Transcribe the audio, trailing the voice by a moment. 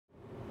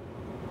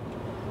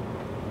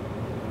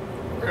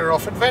We're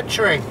off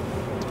adventuring.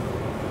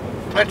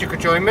 Glad you could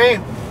join me.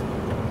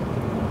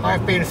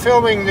 I've been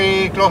filming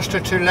the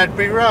Gloucester to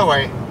Ledbury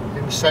Railway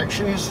in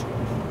sections.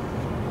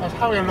 I was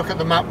having a look at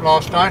the map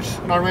last night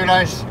and I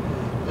realised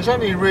there's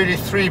only really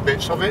 3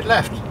 bits of it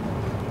left.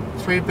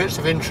 3 bits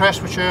of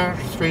interest, which are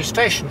 3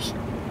 stations.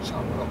 So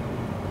we'll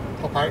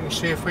pop out and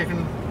see if we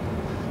can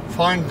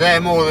find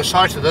them or the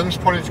site of them. It's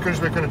probably as good as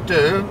we're going to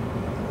do.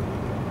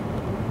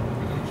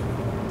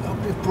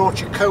 Hope you've brought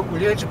your coat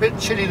with you. It's a bit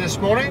chilly this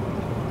morning.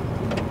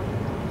 I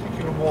think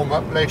it'll warm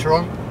up later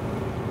on.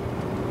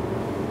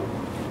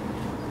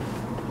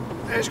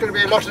 There's going to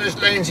be a lot of this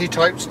lanesy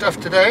type stuff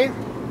today.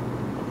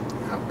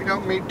 Hope we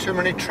don't meet too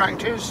many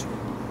tractors.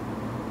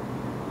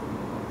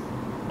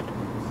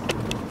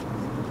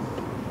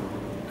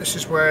 This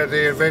is where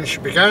the adventure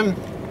began.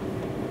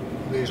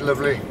 These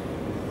lovely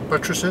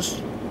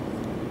buttresses.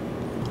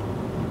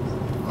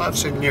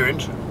 That's in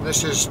Newent.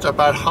 This is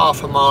about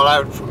half a mile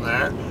out from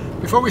there.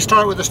 Before we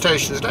start with the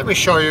stations, let me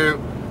show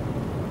you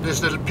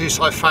this little piece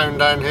I found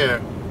down here.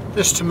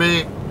 This to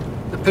me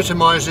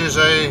epitomises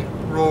a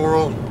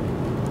rural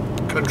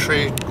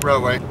country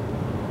railway.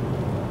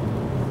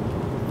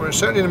 We're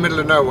certainly in the middle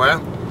of nowhere,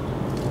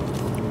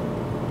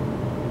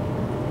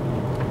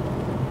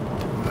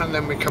 and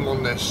then we come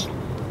on this.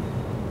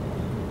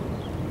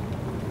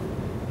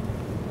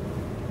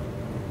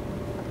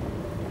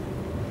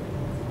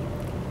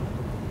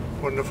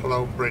 Wonderful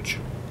old bridge.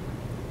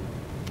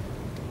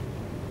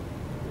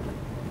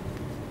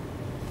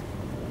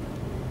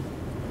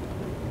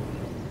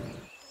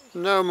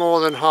 No more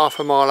than half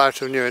a mile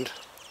out of Newent.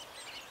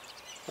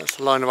 That's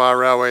the line of our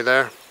railway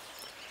there,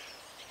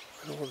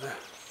 with all the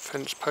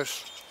fence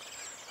posts.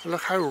 And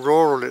look how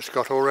rural it's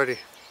got already.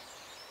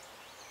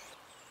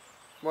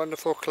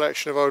 Wonderful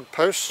collection of old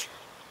posts,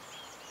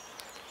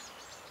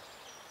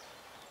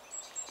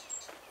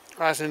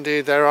 as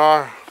indeed there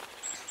are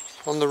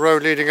on the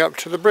road leading up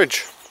to the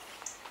bridge.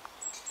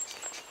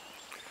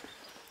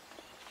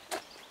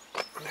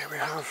 And here we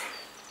have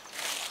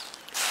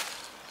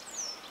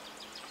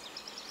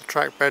the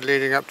track bed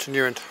leading up to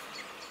Newent.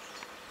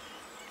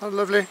 Oh,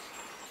 lovely.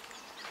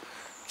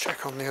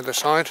 Check on the other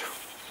side.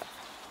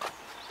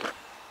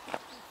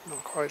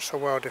 Not quite so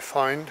well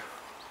defined.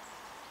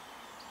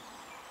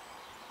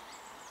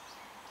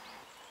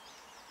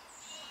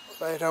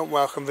 They don't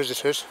welcome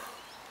visitors.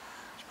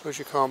 Suppose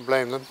you can't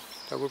blame them.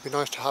 It would be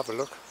nice to have a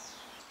look.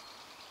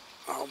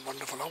 Oh,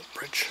 wonderful old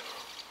bridge.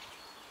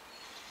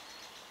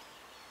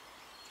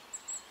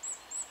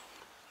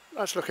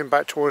 That's looking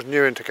back towards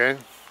Newent again.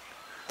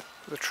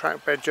 The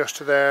track bed just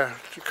to there,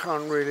 you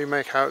can't really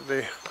make out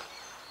the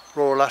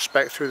rural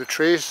aspect through the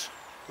trees.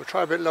 We'll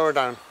try a bit lower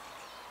down.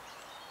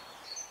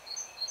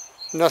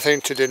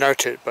 Nothing to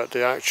denote it, but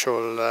the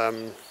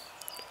actual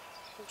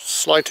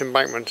slight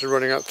embankment is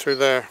running up through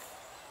there.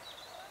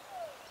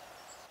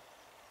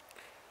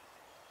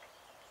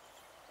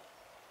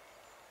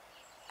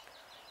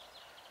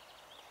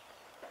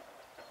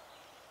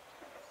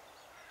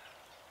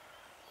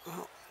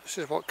 Well, this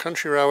is what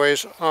country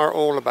railways are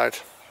all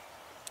about.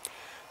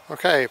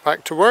 Okay,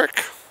 back to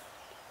work.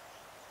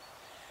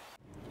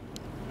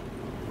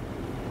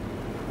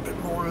 A bit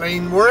more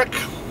lane work.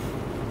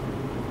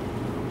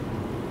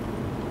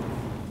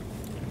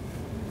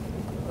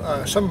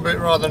 Some a bit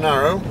rather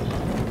narrow.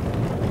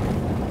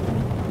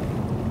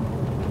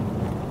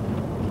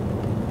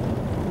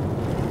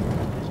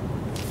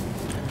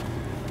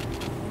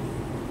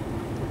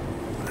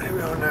 Here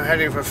we are now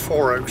heading for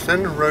Four Oaks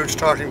then, the road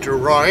starting to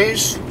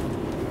rise.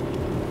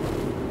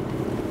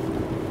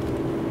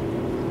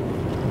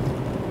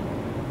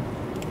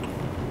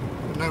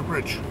 No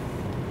bridge.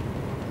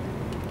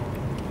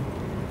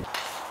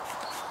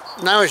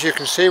 Now, as you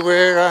can see,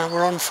 we're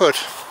on foot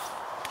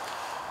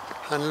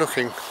and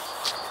looking.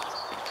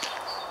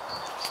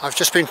 I've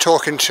just been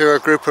talking to a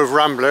group of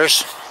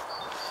ramblers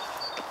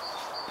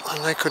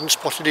and they couldn't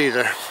spot it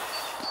either.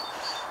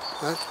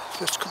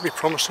 This could be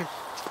promising.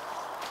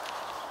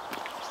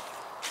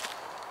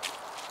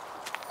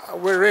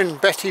 We're in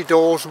Betty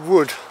Dawes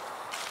Wood,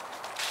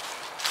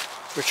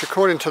 which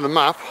according to the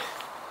map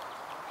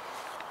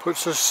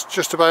puts us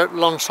just about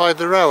alongside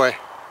the railway.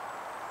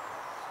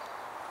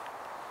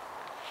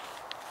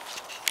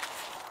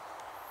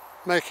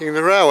 Making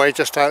the railway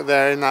just out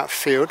there in that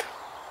field,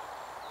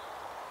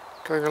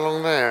 going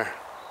along there.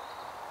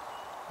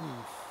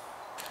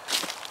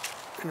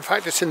 In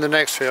fact, it's in the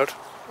next field,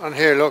 and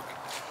here look,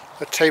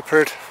 a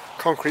tapered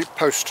concrete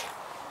post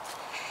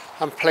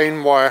and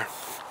plain wire.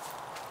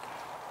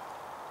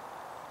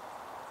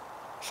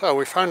 So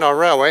we found our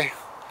railway.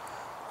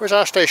 Where's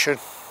our station?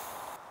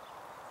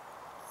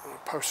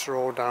 Posts are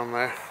all down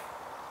there.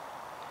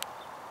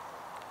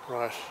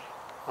 Right,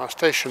 our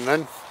station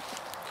then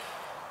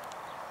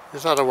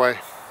is that away.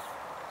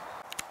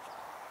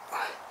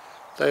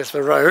 There's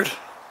the road.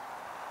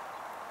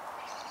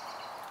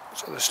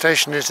 So the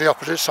station is the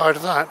opposite side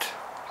of that.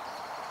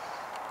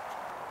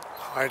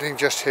 Hiding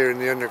just here in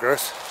the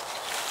undergrowth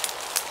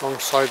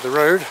alongside the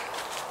road.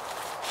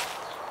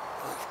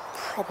 That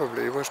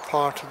probably was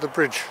part of the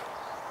bridge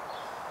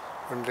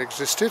when it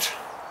existed.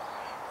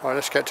 Right,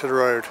 let's get to the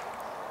road.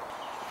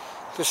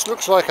 This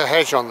looks like a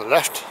hedge on the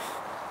left.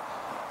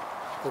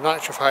 In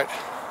actual fact,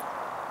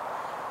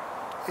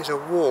 is a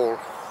wall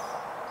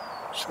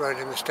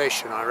surrounding the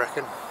station, I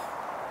reckon.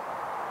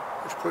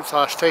 Which puts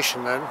our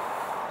station then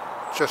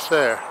just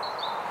there.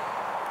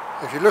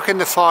 If you look in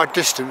the far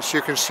distance,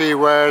 you can see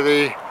where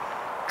the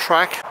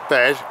track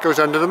bed goes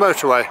under the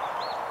motorway.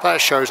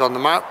 That shows on the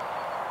map.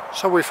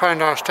 So we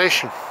found our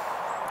station.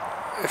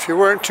 If you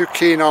weren't too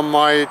keen on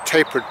my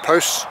tapered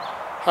posts,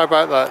 how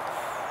about that?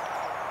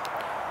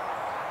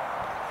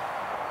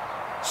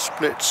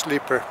 Split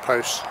sleeper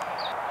posts.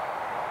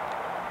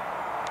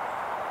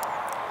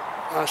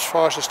 As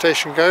far as the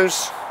station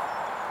goes,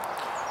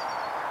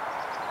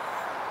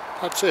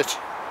 that's it.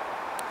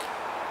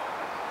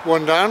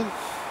 One down,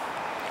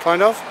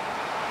 kind of.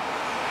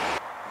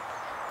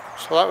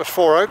 So that was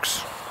Four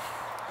Oaks.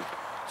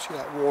 See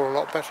that wall a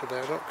lot better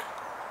there, look.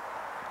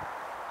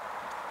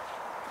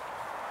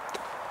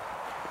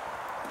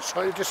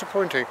 Slightly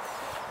disappointing.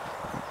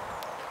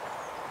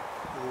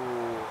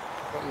 Ooh,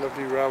 got a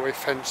lovely railway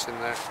fence in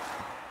there.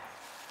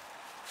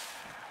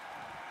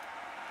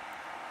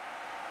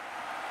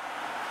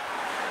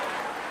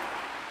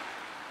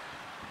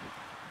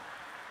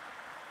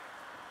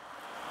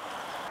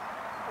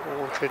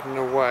 All hidden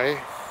away.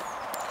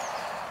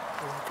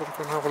 I've got to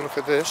go and have a look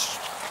at this.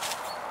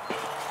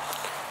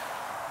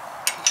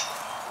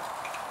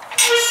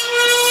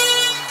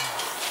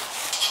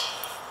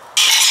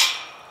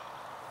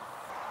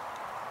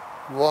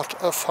 What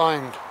a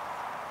find.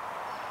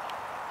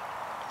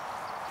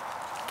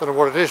 Don't know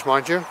what it is,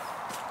 mind you.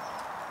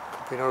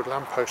 Could be an old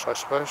lamppost, I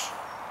suppose.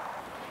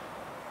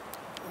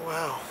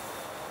 Wow.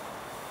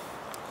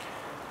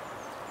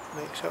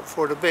 Makes up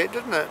for it a bit,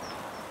 doesn't it?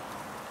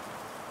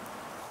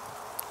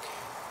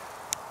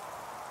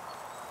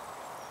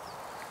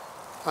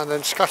 And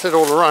then scattered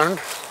all around.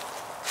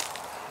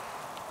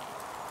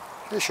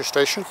 Here's your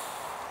station.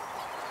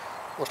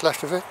 What's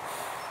left of it.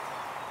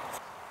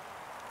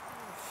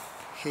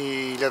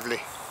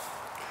 Lovely.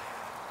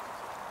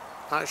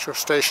 Actual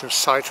station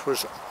site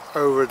was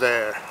over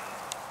there.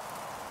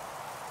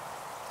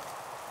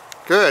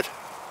 Good.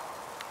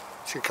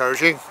 It's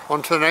encouraging.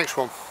 On to the next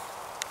one.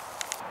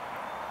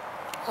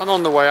 And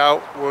on the way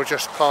out we'll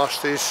just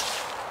pass these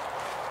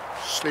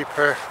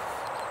sleeper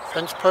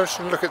fence posts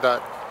and look at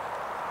that.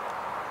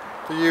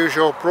 The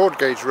usual broad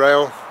gauge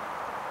rail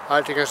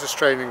acting as a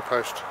straining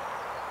post.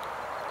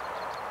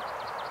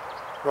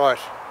 Right.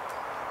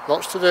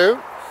 Lots to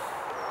do.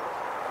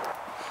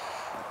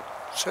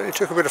 Certainly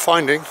took a bit of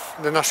finding,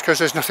 and then that's because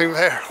there's nothing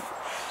there.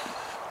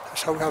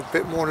 Let's hope we have a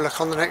bit more luck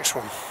on the next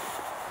one.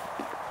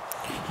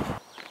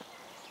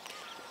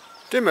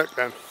 Dimmock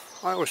then.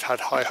 I always had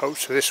high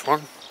hopes for this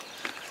one.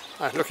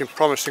 It's looking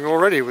promising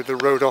already with the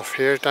road off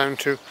here down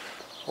to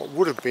what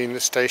would have been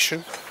the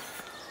station.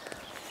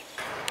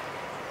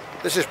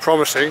 This is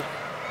promising.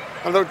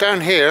 And look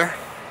down here,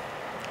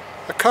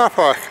 a car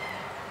park.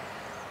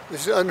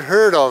 This is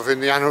unheard of in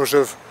the annals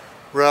of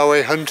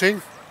railway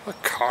hunting. A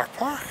car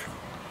park?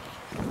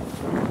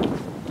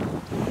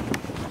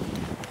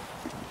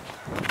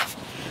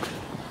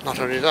 Not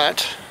only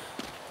that,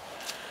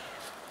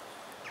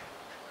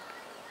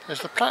 there's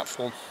the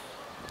platform.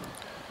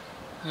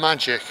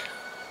 Magic.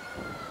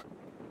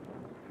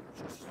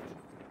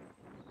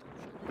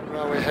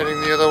 Railway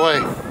heading the other way.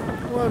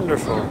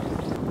 Wonderful.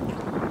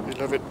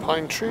 Beloved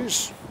pine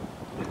trees.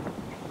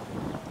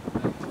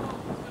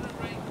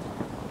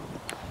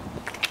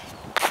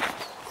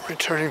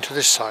 Returning to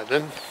this side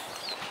then.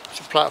 It's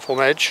a platform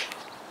edge.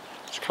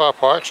 It's a car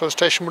park, so the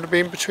station would have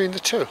been between the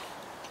two.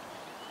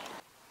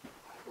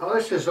 Now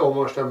this is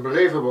almost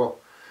unbelievable.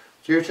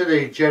 Due to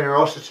the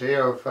generosity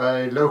of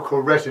a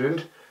local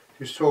resident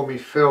who saw me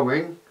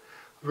filming,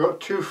 I've got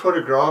 2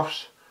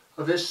 photographs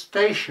of this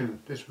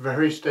station, this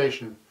very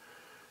station.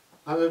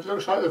 And it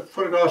looks like the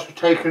photographs were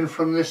taken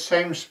from this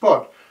same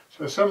spot.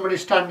 So somebody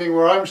standing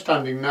where I'm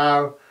standing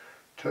now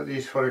took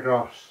these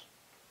photographs.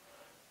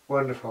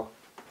 Wonderful.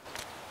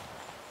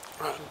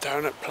 Right,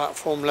 down at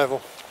platform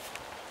level.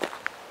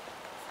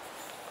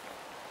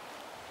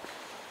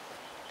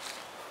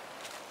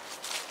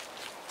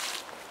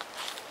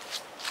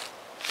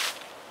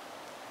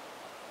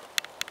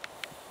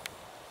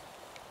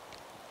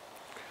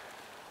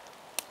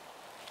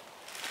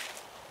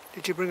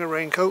 Did you bring a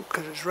raincoat?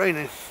 Because it's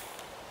raining.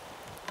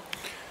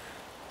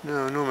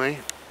 No, not me.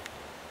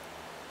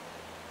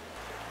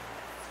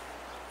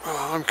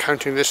 Oh, I'm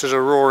counting this as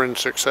a roaring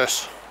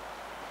success.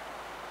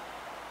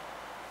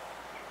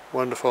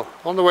 Wonderful.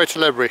 On the way to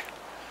Ledbury.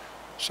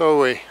 So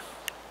are we.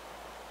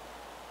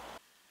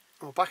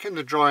 Well, back in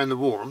the dry and the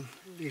warm,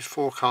 these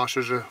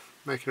forecasters are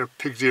making a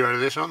pig's ear out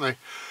of this, aren't they?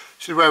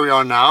 This is where we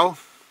are now.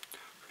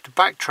 To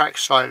backtrack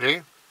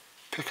slightly,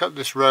 pick up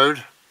this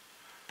road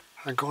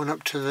and going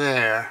up to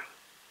there.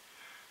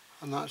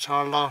 And that's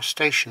our last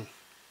station.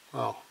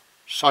 Well,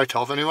 sight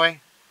of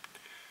anyway.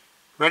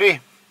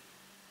 Ready?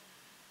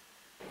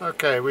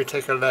 Okay, we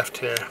take a left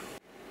here.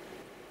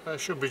 It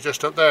should be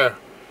just up there.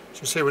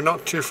 As you see, we're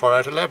not too far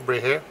out of Ledbury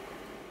here.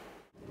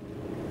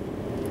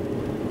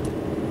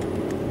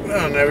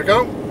 And there we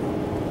go.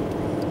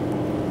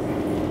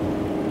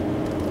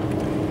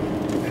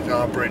 There's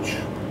our bridge.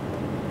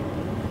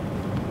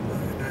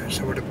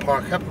 So we're to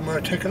park up and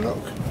we'll take a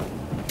look.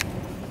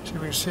 See if we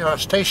can see our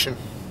station.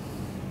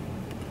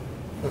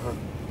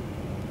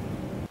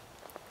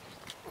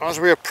 As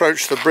we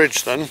approach the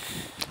bridge then,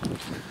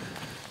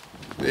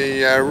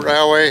 the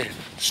railway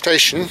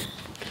station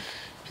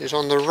is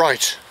on the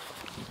right.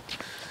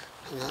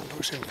 And that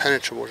looks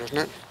impenetrable, doesn't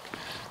it?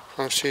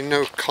 I've seen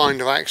no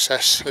kind of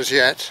access as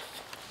yet.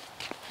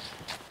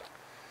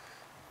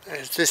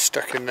 There's this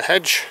stuck in the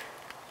hedge.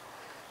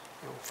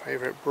 Your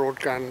favourite broad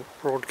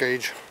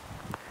gauge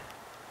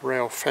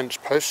rail fence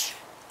post.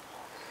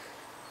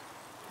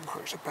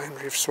 Marks a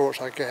boundary of sorts,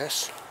 I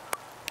guess.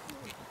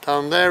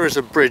 Down there is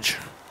a bridge,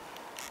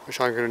 which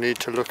I'm going to need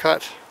to look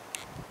at.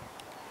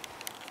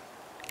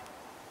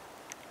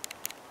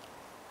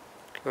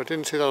 I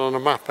didn't see that on a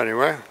map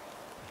anywhere.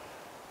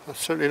 That's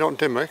certainly not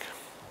Dimmock.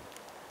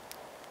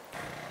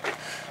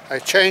 A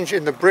change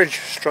in the bridge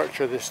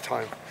structure this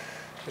time.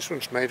 This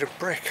one's made of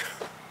brick.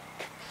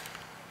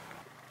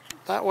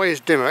 That way is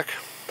Dimmock,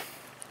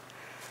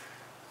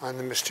 and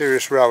the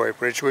mysterious railway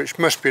bridge, which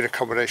must be an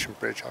accommodation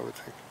bridge, I would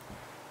think.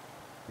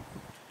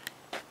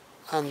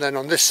 And then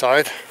on this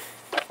side,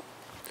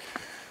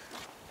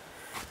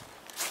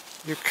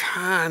 you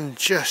can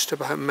just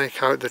about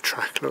make out the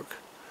track, look,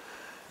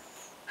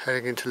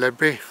 heading into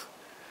Ledbury,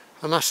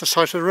 and that's the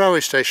site of the railway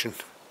station.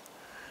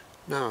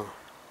 Now,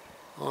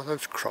 oh,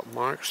 those crop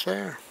marks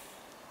there.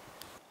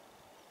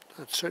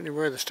 That's certainly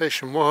where the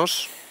station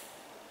was.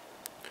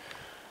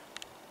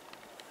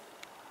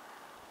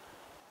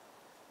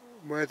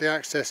 Where the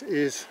access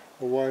is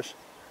or was,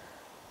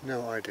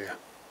 no idea.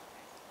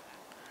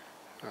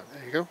 Oh,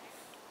 there you go.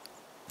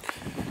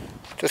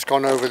 Just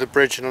gone over the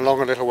bridge and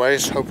along a little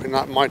ways, hoping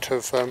that might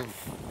have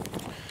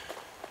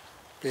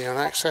been an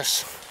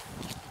access.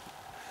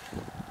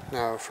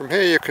 Now from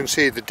here you can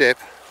see the dip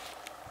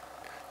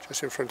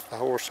just in front of the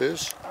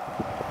horses.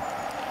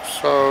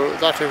 So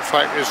that in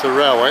fact is the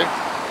railway.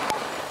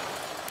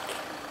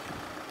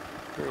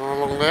 Going on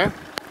along there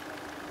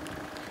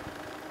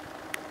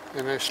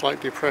in a slight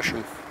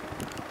depression.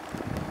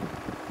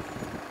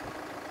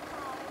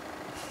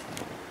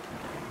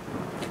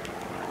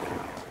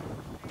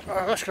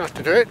 That's going to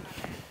have to do it.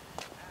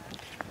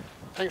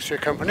 Thanks for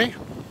your company.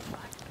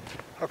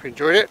 Hope you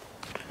enjoyed it.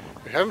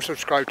 If you haven't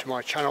subscribed to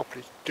my channel,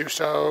 please do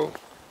so,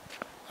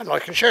 and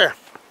like and share.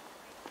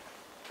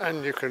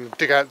 And you can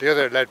dig out the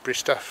other Ledbury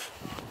stuff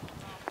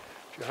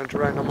if you hunt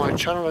around on my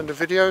channel and the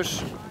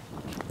videos.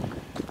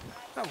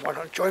 And why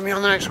not join me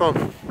on the next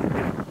one?